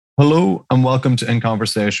Hello and welcome to In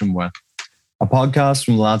Conversation With, a podcast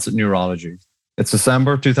from Lancet Neurology. It's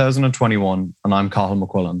December 2021 and I'm Cathal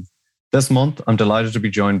McQuillan. This month, I'm delighted to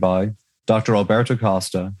be joined by Dr. Alberto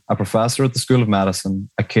Costa, a professor at the School of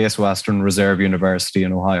Medicine at Case Western Reserve University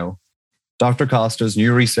in Ohio. Dr. Costa's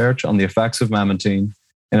new research on the effects of memantine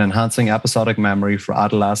in enhancing episodic memory for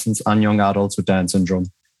adolescents and young adults with Down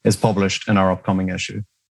syndrome is published in our upcoming issue.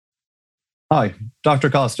 Hi, Dr.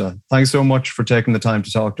 Costa. Thanks so much for taking the time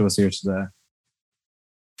to talk to us here today.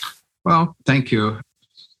 Well, thank you.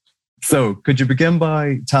 So, could you begin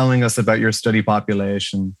by telling us about your study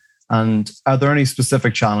population, and are there any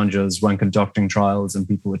specific challenges when conducting trials in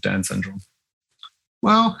people with Down syndrome?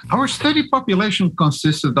 Well, our study population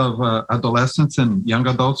consisted of adolescents and young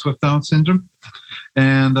adults with Down syndrome.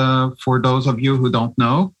 And for those of you who don't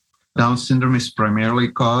know, Down syndrome is primarily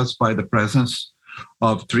caused by the presence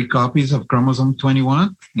of 3 copies of chromosome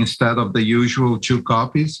 21 instead of the usual 2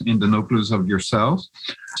 copies in the nucleus of your cells.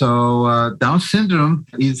 So Down syndrome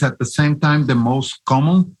is at the same time the most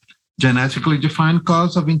common genetically defined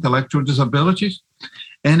cause of intellectual disabilities.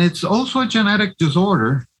 And it's also a genetic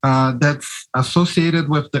disorder that's associated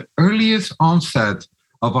with the earliest onset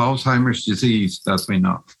of Alzheimer's disease that we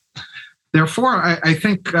know. Therefore, I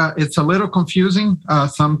think it's a little confusing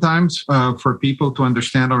sometimes for people to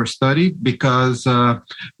understand our study because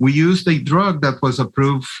we used a drug that was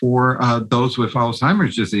approved for those with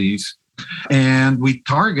Alzheimer's disease, and we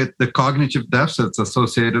target the cognitive deficits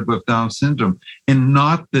associated with Down syndrome and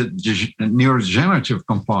not the neurodegenerative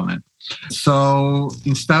component. So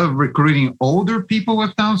instead of recruiting older people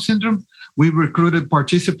with Down syndrome, we recruited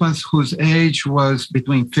participants whose age was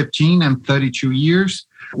between 15 and 32 years,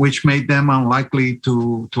 which made them unlikely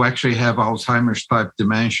to actually have Alzheimer's type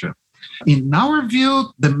dementia. In our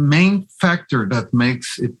view, the main factor that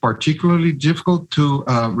makes it particularly difficult to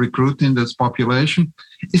recruit in this population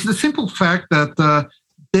is the simple fact that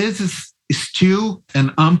this is still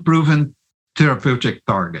an unproven therapeutic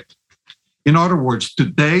target. In other words, to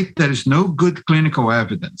date, there is no good clinical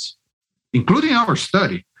evidence, including our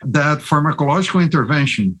study, that pharmacological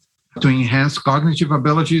intervention to enhance cognitive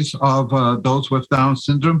abilities of those with Down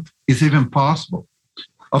syndrome is even possible.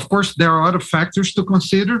 Of course, there are other factors to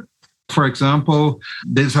consider. For example,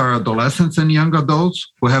 these are adolescents and young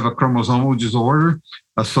adults who have a chromosomal disorder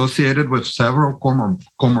associated with several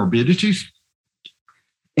comorbidities.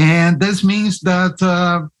 And this means that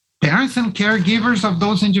parents and caregivers of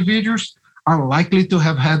those individuals are likely to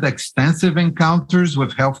have had extensive encounters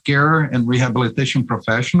with healthcare and rehabilitation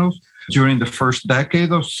professionals during the first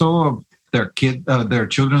decade or so of their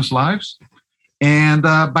children's lives. And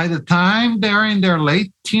by the time they're in their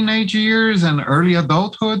late teenage years and early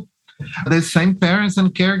adulthood, the same parents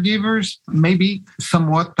and caregivers may be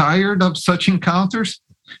somewhat tired of such encounters.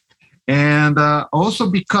 And also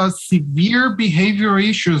because severe behavioral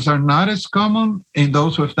issues are not as common in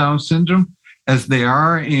those with Down syndrome as they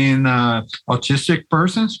are in autistic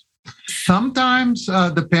persons. Sometimes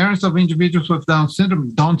the parents of individuals with Down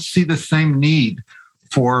syndrome don't see the same need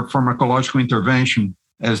for pharmacological intervention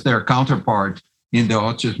as their counterpart in the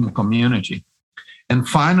autism community. And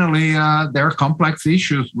finally, there are complex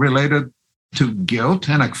issues related to guilt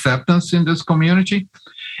and acceptance in this community.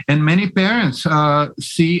 And many parents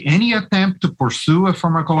see any attempt to pursue a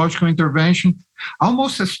pharmacological intervention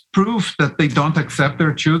almost as proof that they don't accept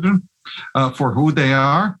their children for who they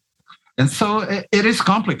are. And so it is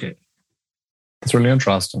complicated. That's really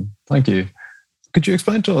interesting. Thank you. Could you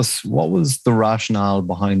explain to us what was the rationale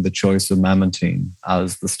behind the choice of memantine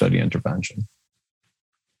as the study intervention?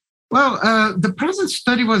 Well, the present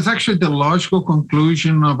study was actually the logical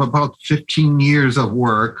conclusion of about 15 years of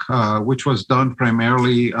work, which was done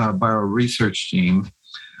primarily by our research team,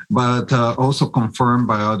 but also confirmed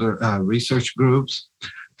by other research groups.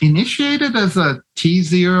 Initiated as a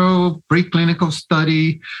T0 preclinical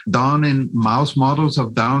study done in mouse models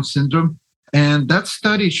of Down syndrome. And that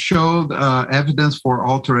study showed evidence for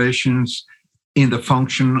alterations in the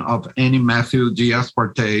function of N-methyl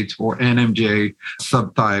D-aspartate or NMDA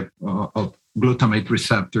subtype of glutamate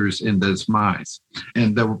receptors in these mice.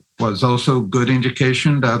 And there was also good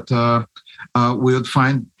indication that we would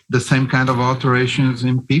find the same kind of alterations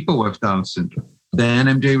in people with Down syndrome. The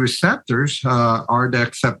NMDA receptors are the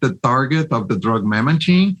accepted target of the drug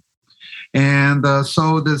memantine. And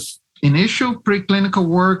so this initial preclinical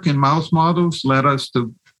work in mouse models led us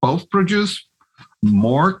to both produce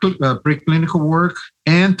more preclinical work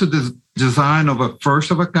and to the design of a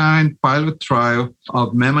first-of-a-kind pilot trial of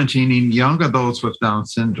memantine in young adults with Down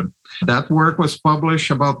syndrome. That work was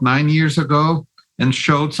published about 9 years ago and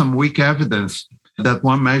showed some weak evidence that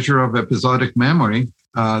one measure of episodic memory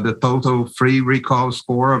the total free recall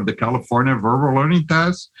score of the California Verbal Learning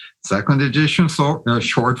Test, second edition,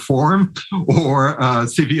 short form, or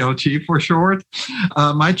CVLT for short,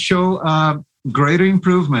 might show greater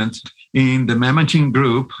improvement in the memantine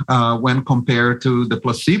group when compared to the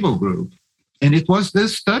placebo group. And it was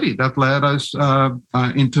this study that led us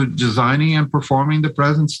into designing and performing the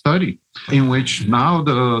present study, in which now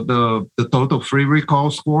the total free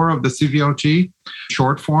recall score of the CVLT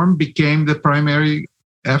short form became the primary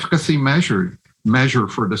efficacy measure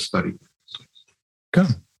for the study.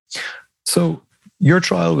 Okay. So your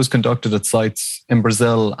trial was conducted at sites in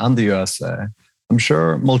Brazil and the USA. I'm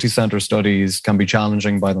sure multi-center studies can be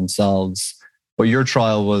challenging by themselves, but your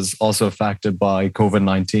trial was also affected by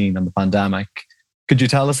COVID-19 and the pandemic. Could you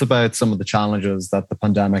tell us about some of the challenges that the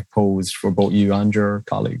pandemic posed for both you and your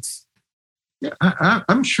colleagues? Yeah,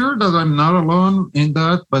 I'm sure that I'm not alone in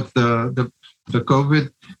that, but the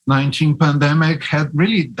COVID-19 pandemic had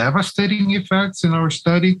really devastating effects in our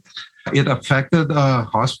study. It affected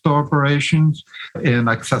hospital operations and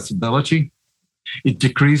accessibility. It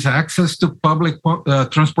decreased access to public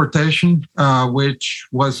transportation, which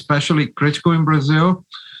was especially critical in Brazil,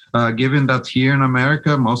 given that here in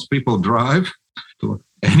America, most people drive to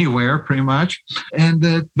anywhere pretty much. And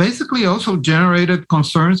it basically also generated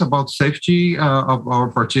concerns about safety of our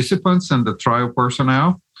participants and the trial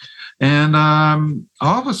personnel. And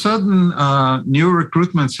all of a sudden, new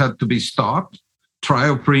recruitments had to be stopped.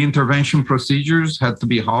 Trial pre-intervention procedures had to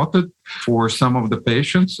be halted for some of the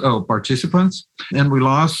participants, and we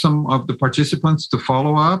lost some of the participants to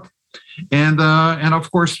follow up. And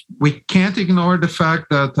of course, we can't ignore the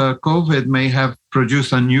fact that COVID may have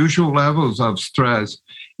produced unusual levels of stress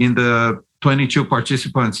in the 22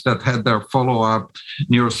 participants that had their follow-up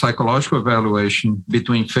neuropsychological evaluation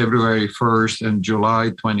between February 1st and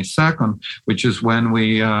July 22nd, which is when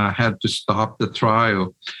we had to stop the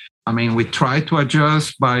trial. I mean, we tried to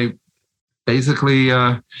adjust by basically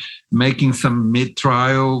making some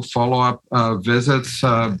mid-trial follow-up visits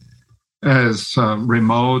as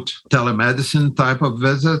remote telemedicine type of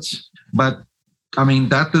visits. But, I mean,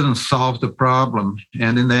 that didn't solve the problem.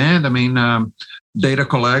 And in the end, I mean, data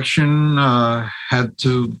collection had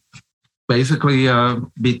to basically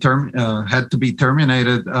be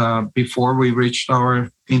terminated before we reached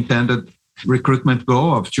our intended recruitment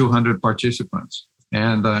goal of 200 participants.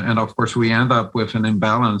 And of course, we end up with an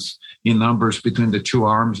imbalance in numbers between the two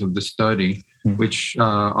arms of the study, which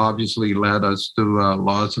obviously led us to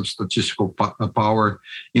loss of statistical power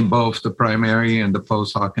in both the primary and the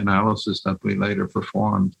post hoc analysis that we later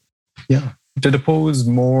performed. Yeah. Did it pose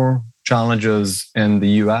more challenges in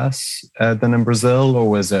the US than in Brazil, or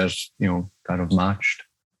was it, kind of matched?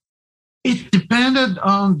 It depended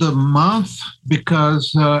on the month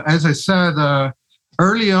because, as I said,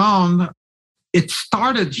 early on, it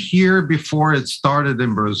started here before it started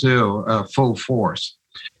in Brazil, full force.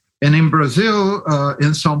 And in Brazil,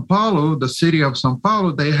 in São Paulo, the city of São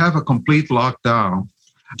Paulo, they have a complete lockdown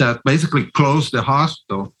that basically closed the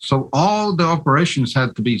hospital. So all the operations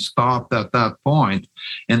had to be stopped at that point.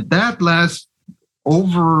 And that lasts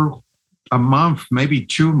over a month, maybe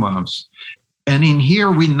 2 months. And in here,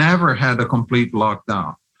 we never had a complete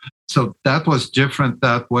lockdown. So that was different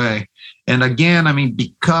that way. And again, I mean,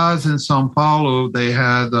 because in São Paulo,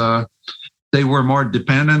 they were more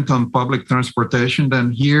dependent on public transportation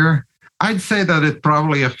than here, I'd say that it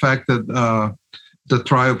probably affected the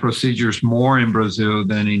trial procedures more in Brazil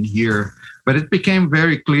than in here. But it became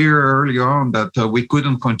very clear early on that we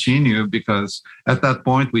couldn't continue because at that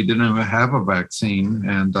point, we didn't even have a vaccine.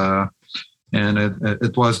 And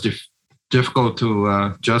it was difficult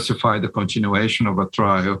to justify the continuation of a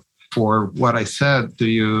trial. For what I said to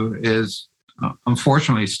you is,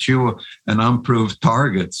 unfortunately, still an unproved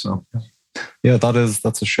target. So, yeah,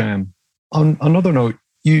 that's a shame. On another note,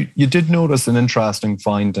 you did notice an interesting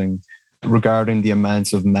finding regarding the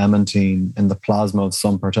amounts of memantine in the plasma of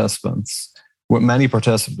some participants, with many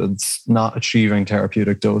participants not achieving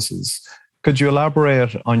therapeutic doses. Could you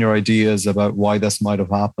elaborate on your ideas about why this might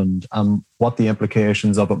have happened and what the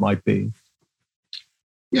implications of it might be?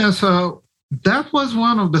 Yeah, so that was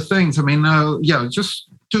one of the things. I mean, just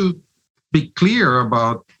to be clear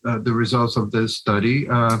about the results of this study,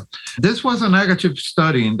 this was a negative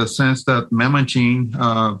study in the sense that memantine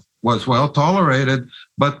was well tolerated,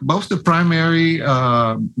 but both the primary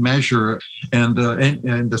measure and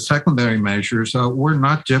the secondary measures were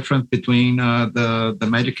not different between the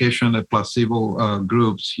medication and the placebo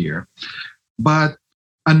groups here. But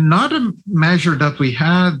another measure that we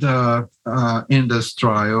had in this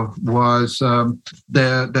trial was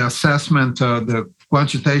the assessment, the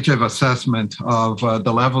quantitative assessment of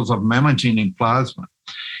the levels of memantine in plasma.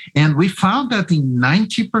 And we found that in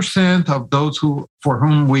 90% of those for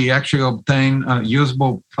whom we actually obtain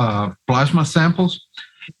usable plasma samples,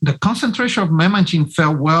 the concentration of memantine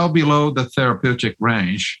fell well below the therapeutic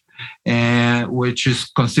range, which is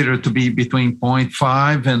considered to be between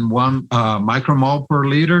 0.5 and 1 micromole per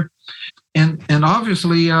liter. And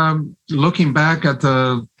obviously, looking back at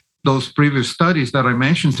those previous studies that I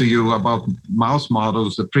mentioned to you about mouse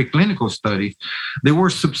models, the preclinical study, they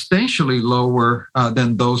were substantially lower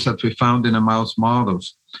than those that we found in the mouse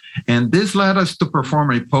models. And this led us to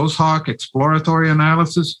perform a post-hoc exploratory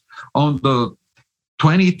analysis on the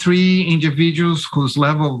 23 individuals whose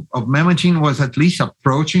level of memantine was at least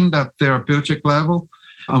approaching that therapeutic level.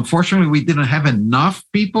 Unfortunately, we didn't have enough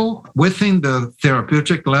people within the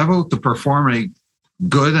therapeutic level to perform a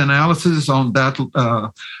good analysis on that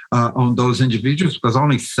on those individuals, because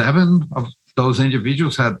only 7 of those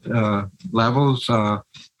individuals had levels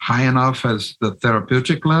high enough as the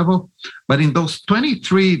therapeutic level. But in those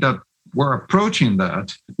 23 that were approaching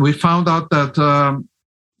that, we found out that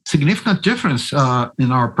significant difference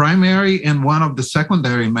in our primary and one of the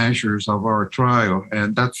secondary measures of our trial.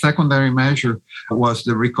 And that secondary measure was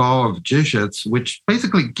the recall of digits, which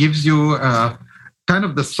basically gives you kind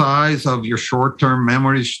of the size of your short-term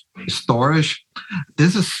memory storage.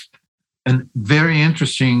 This is a very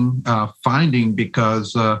interesting finding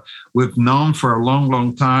because we've known for a long,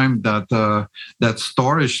 long time that that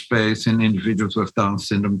storage space in individuals with Down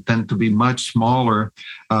syndrome tend to be much smaller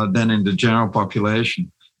than in the general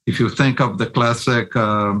population. If you think of the classic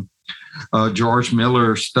George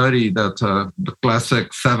Miller study, that the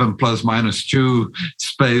classic 7 plus minus 2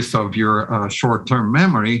 space of your short-term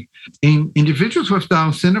memory, in individuals with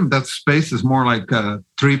Down syndrome, that space is more like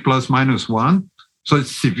 3 plus minus 1. So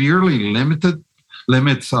it's severely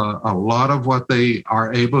limits a lot of what they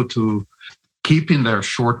are able to keep in their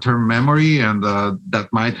short-term memory, and that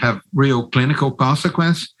might have real clinical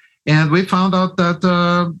consequence. And we found out that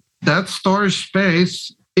that storage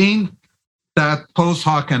space in that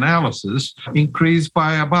post-hoc analysis increased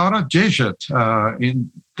by about a digit in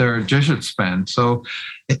their digit span. So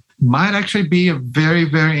it might actually be a very,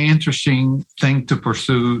 very interesting thing to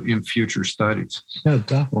pursue in future studies. Yeah,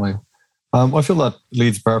 definitely. I feel that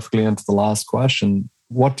leads perfectly into the last question.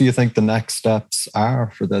 What do you think the next steps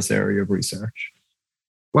are for this area of research?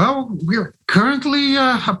 Well, we're currently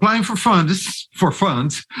applying for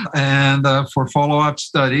funds and for follow-up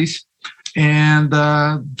studies. And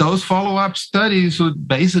those follow-up studies would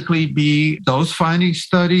basically be dose-finding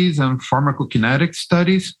studies and pharmacokinetic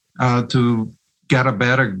studies to get a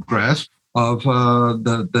better grasp of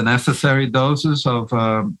the necessary doses of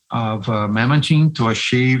memantine to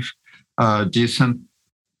achieve decent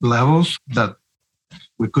levels that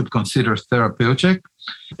we could consider therapeutic.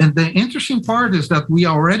 And the interesting part is that we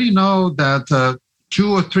already know that 2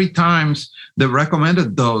 or 3 times the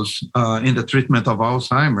recommended dose in the treatment of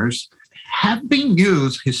Alzheimer's have been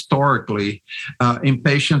used historically in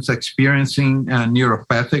patients experiencing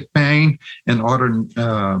neuropathic pain and other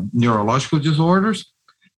neurological disorders.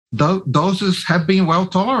 Doses have been well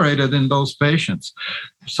tolerated in those patients.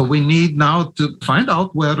 So we need now to find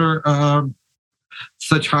out whether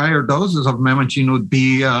such higher doses of memantine would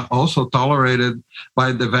be also tolerated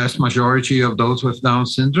by the vast majority of those with Down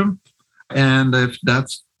syndrome. And if that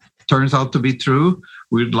turns out to be true,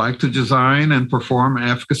 we'd like to design and perform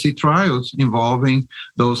efficacy trials involving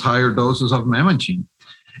those higher doses of memantine.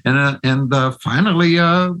 And finally,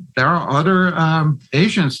 there are other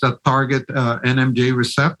agents that target NMDA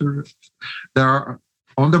receptors that are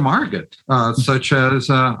on the market, such as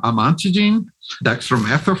amantadine,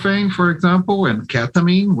 dextromethorphan, for example, and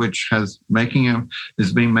ketamine, which has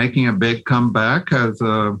been making a big comeback as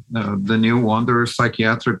the new wonder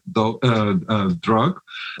psychiatric drug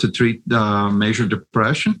to treat major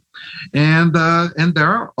depression. And there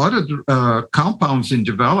are other compounds in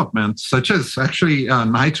development, such as actually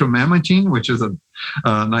nitromemantine, which is a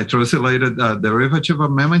nitrosylated derivative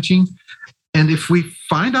of memantine. And if we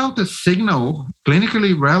find out a signal,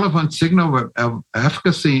 clinically relevant signal of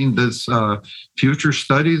efficacy in this future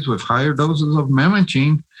studies with higher doses of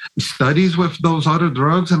memantine, studies with those other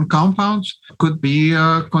drugs and compounds could be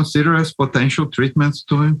considered as potential treatments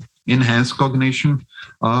to enhance cognition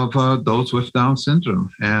of those with Down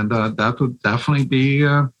syndrome. And that would definitely be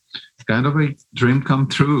kind of a dream come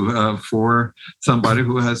true for somebody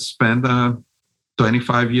who has spent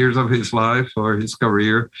 25 years of his life or his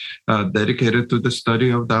career dedicated to the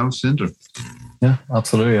study of Down syndrome. Yeah,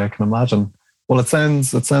 absolutely. I can imagine. Well, it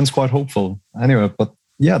sounds quite hopeful. Anyway, but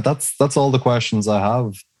Yeah, that's all the questions I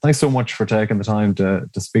have. Thanks so much for taking the time to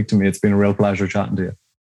speak to me. It's been a real pleasure chatting to you.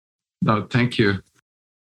 No, thank you.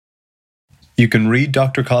 You can read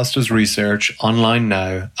Dr. Costa's research online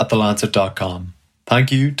now at thelancet.com.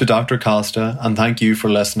 Thank you to Dr. Costa, and thank you for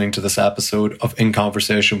listening to this episode of In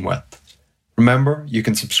Conversation With. Remember, you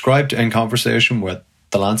can subscribe to In Conversation With,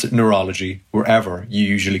 The Lancet Neurology, wherever you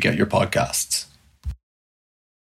usually get your podcasts.